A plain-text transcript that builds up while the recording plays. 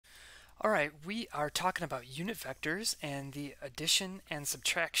Alright, we are talking about unit vectors and the addition and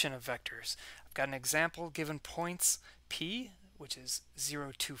subtraction of vectors. I've got an example given points P, which is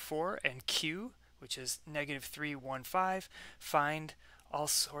 0, 2, 4, and Q, which is negative 3, 1, 5. Find all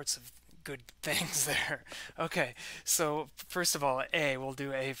sorts of good things there. Okay, so first of all, A, we'll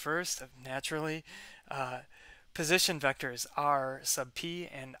do A first, naturally. Position vectors R sub P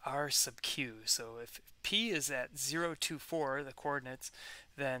and R sub Q. So if P is at 0, 2, 4, the coordinates,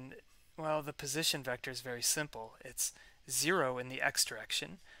 then well, the position vector is very simple. It's 0 in the x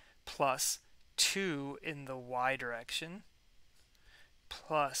direction plus 2 in the y direction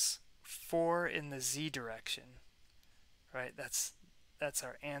plus 4 in the z direction. Right? That's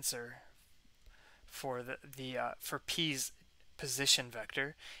our answer for for P's position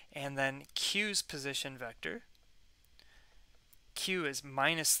vector. And then Q's position vector. Q is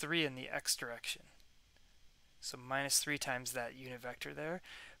minus 3 in the x direction. So minus 3 times that unit vector there,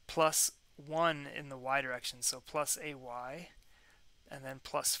 plus 1 in the y direction, so plus AY, and then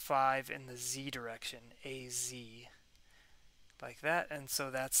plus 5 in the z direction, AZ, like that. And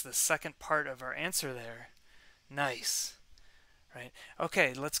so that's the second part of our answer there. Nice. Right?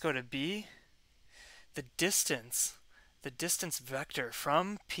 Okay, let's go to B. The distance vector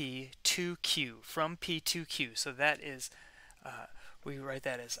from P to Q, so that is, we write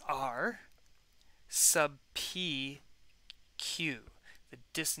that as R sub P Q, the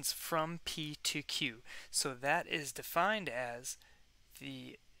distance from P to Q. So that is defined as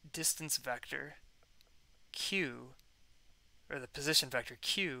the distance vector Q, or the position vector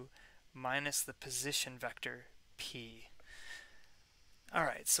Q, minus the position vector P.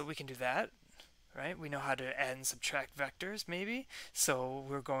 Alright, so we can do that, right? We know how to add and subtract vectors, maybe. So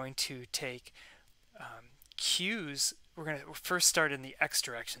we're going to take Q's, we're going to first start in the x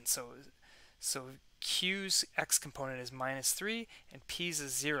direction. So Q's x component is minus 3 and P's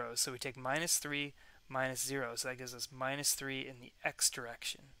is 0. So we take minus 3 minus 0. So that gives us minus 3 in the x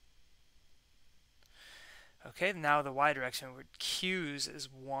direction. Okay, now the y direction, where Q's is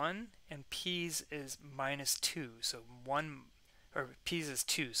 1 and P's is minus 2. So P's is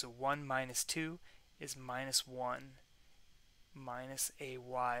 2. So 1 minus 2 is minus 1 minus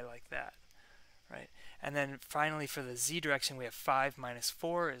AY, like that. Right? And then finally for the z direction, we have 5 minus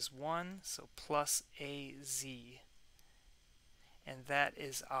 4 is 1, so plus AZ. And that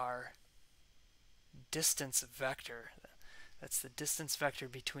is our distance vector. That's the distance vector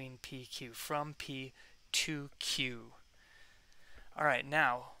between PQ, from P to Q. Alright,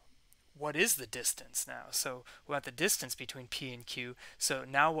 now, what is the distance now? So we want the distance between P and Q. So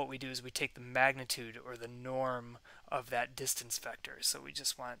now what we do is we take the magnitude, or the norm, of that distance vector. So we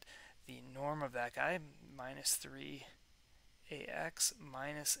just want the norm of that guy, minus 3AX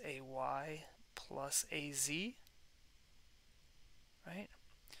minus AY plus AZ, right?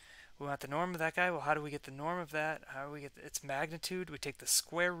 We want the norm of that guy. Well, how do we get the norm of that? How do we get its magnitude? We take the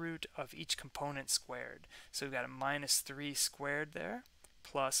square root of each component squared. So we've got a minus 3 squared there,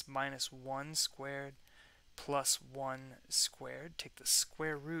 plus minus 1 squared, plus 1 squared. Take the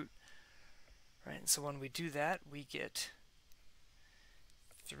square root, right? And so when we do that, we get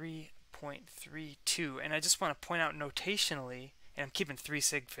 3.32. And I just want to point out notationally, and I'm keeping 3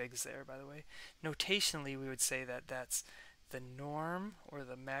 sig figs there, by the way. Notationally, we would say that that's the norm, or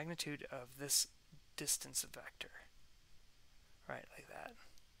the magnitude, of this distance vector. Right, like that.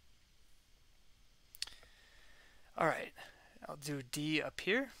 Alright, I'll do D up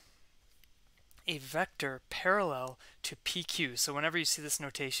here. A vector parallel to PQ. So whenever you see this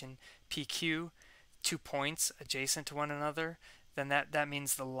notation, PQ, 2 points adjacent to one another, then that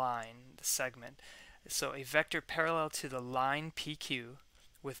means the line, the segment. So a vector parallel to the line PQ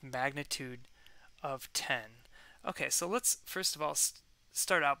with magnitude of 10. Okay, so let's first of all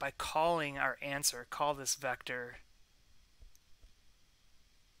start out by calling our answer. Call this vector,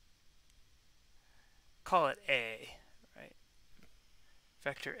 call it A, right?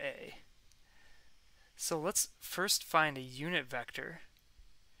 Vector A. So let's first find a unit vector.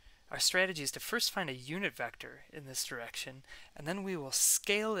 Our strategy is to first find a unit vector in this direction, and then we will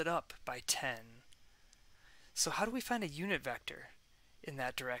scale it up by 10. So how do we find a unit vector in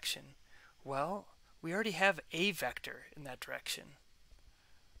that direction? Well, we already have a vector in that direction,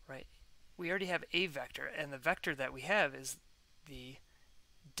 right? We already have a vector, and the vector that we have is the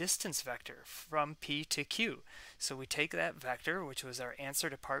distance vector from P to Q. So we take that vector, which was our answer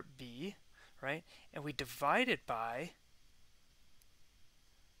to part B, right? And we divide it by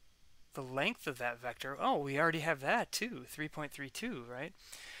the length of that vector. Oh, we already have that too, 3.32, right?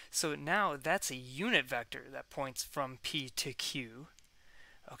 So now that's a unit vector that points from P to Q.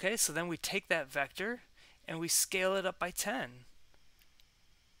 Okay, so then we take that vector and we scale it up by 10.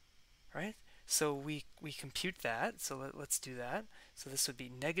 right? So we compute that, so let's do that. So this would be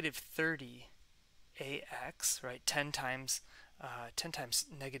negative 30 ax, right? 10 times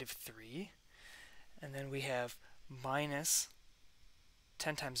negative 3. And then we have minus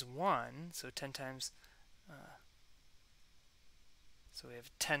 10 times 1, so 10 times, so we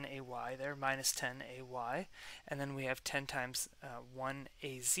have 10 ay there, minus 10 ay. And then we have 10 times 1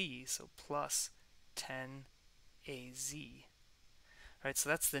 az, so plus 10 az. Right, so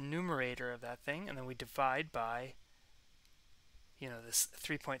that's the numerator of that thing, and then we divide by, you know, this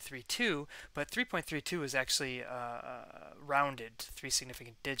 3.32, but 3.32 is actually rounded to 3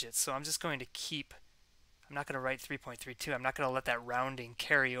 significant digits, so I'm just going to keep, I'm not going to write 3.32, I'm not going to let that rounding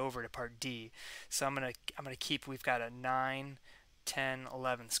carry over to part D, so I'm going to keep, we've got a 9, 10,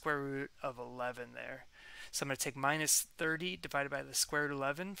 11, square root of 11 there. So I'm going to take minus 30 divided by the square root of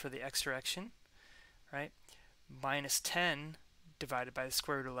 11 for the x direction, right? Minus 10 divided by the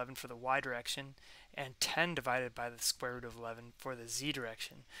square root of 11 for the y direction, and 10 divided by the square root of 11 for the z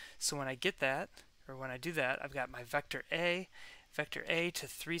direction. So when I get that, or when I do that, I've got my vector A. Vector A to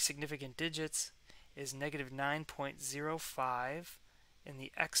 3 significant digits is negative 9.05 in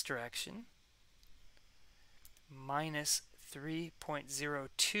the x direction, minus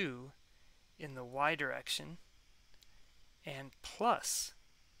 3.02 in the y direction, and plus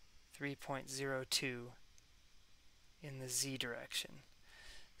 3.02 in the z direction.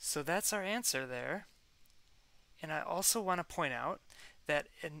 So that's our answer there. And I also want to point out that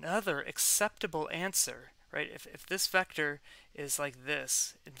another acceptable answer, right, if this vector is like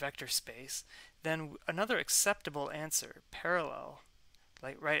this in vector space, then another acceptable answer, parallel,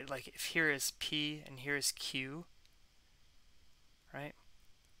 like if here is P and here is Q, right,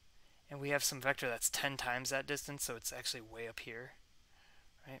 and we have some vector that's 10 times that distance, so it's actually way up here,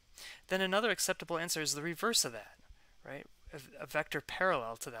 right, then another acceptable answer is the reverse of that, right, a vector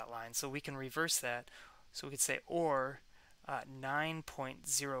parallel to that line. So we can reverse that. So we could say or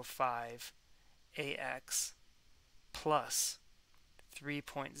 9.05 ax plus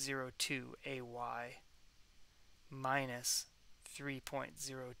 3.02 ay minus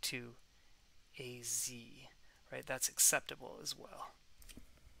 3.02 az. Right? That's acceptable as well.